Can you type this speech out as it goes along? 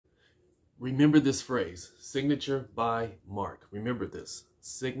Remember this phrase, signature by mark. Remember this,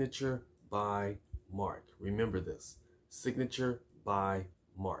 signature by mark. Remember this, signature by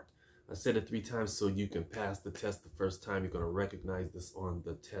mark. I said it 3 times so you can pass the test the first time. You're going to recognize this on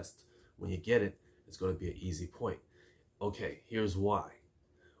the test. When you get it, it's going to be an easy point. Okay, here's why.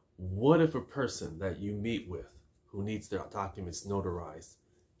 What if a person that you meet with who needs their documents notarized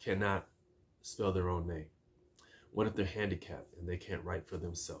cannot spell their own name? What if they're handicapped and they can't write for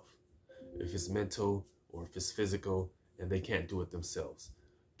themselves? If it's mental or if it's physical and they can't do it themselves,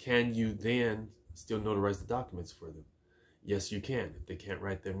 can you then still notarize the documents for them? Yes, you can. If they can't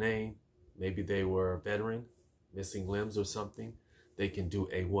write their name, maybe they were a veteran, missing limbs or something, they can do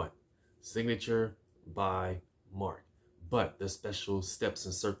a what? Signature by mark. But there's special steps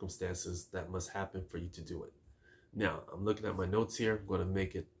and circumstances that must happen for you to do it. Now, I'm looking at my notes here. I'm going to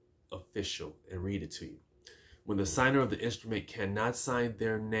make it official and read it to you. When the signer of the instrument cannot sign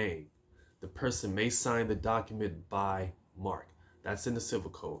their name, the person may sign the document by mark. That's in the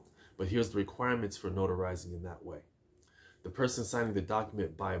Civil Code. But here's the requirements for notarizing in that way. The person signing the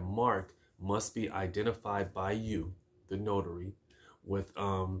document by mark must be identified by you, the notary, with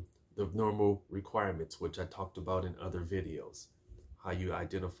the normal requirements, which I talked about in other videos. How you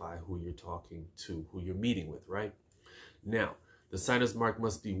identify who you're talking to, who you're meeting with, right? Now, the signer's mark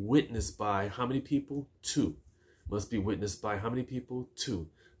must be witnessed by how many people? 2. Must be witnessed by how many people? 2.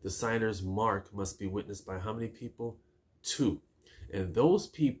 The signer's mark must be witnessed by how many people? 2. And those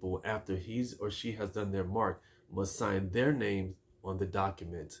people, after he or she has done their mark, must sign their name on the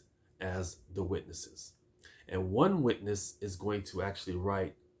document as the witnesses. And one witness is going to actually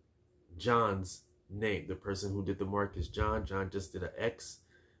write John's name. The person who did the mark is John. John just did an X.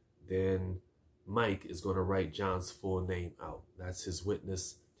 Then Mike is going to write John's full name out. That's his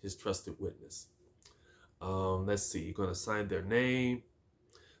witness, his trusted witness. Let's see. You're going to sign their name.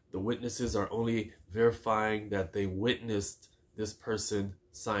 The witnesses are only verifying that they witnessed this person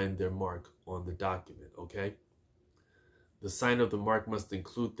sign their mark on the document, okay? The sign of the mark must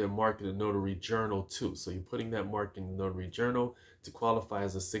include their mark in the notary journal too. So you're putting that mark in the notary journal to qualify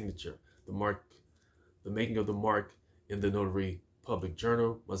as a signature. The making of the mark in the notary public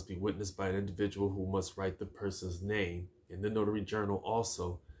journal must be witnessed by an individual who must write the person's name in the notary journal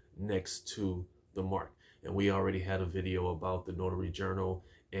also next to the mark. And we already had a video about the notary journal,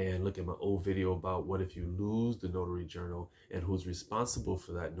 and look at my old video about what if you lose the notary journal and who's responsible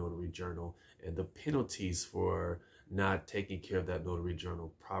for that notary journal and the penalties for not taking care of that notary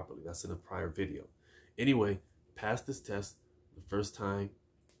journal properly. That's in a prior video. Anyway, pass this test the first time.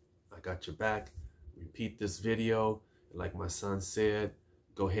 I got your back. Repeat this video. And like my son said,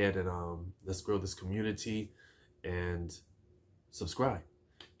 go ahead and let's grow this community and subscribe.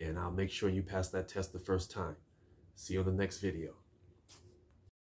 And I'll make sure you pass that test the first time. See you on the next video.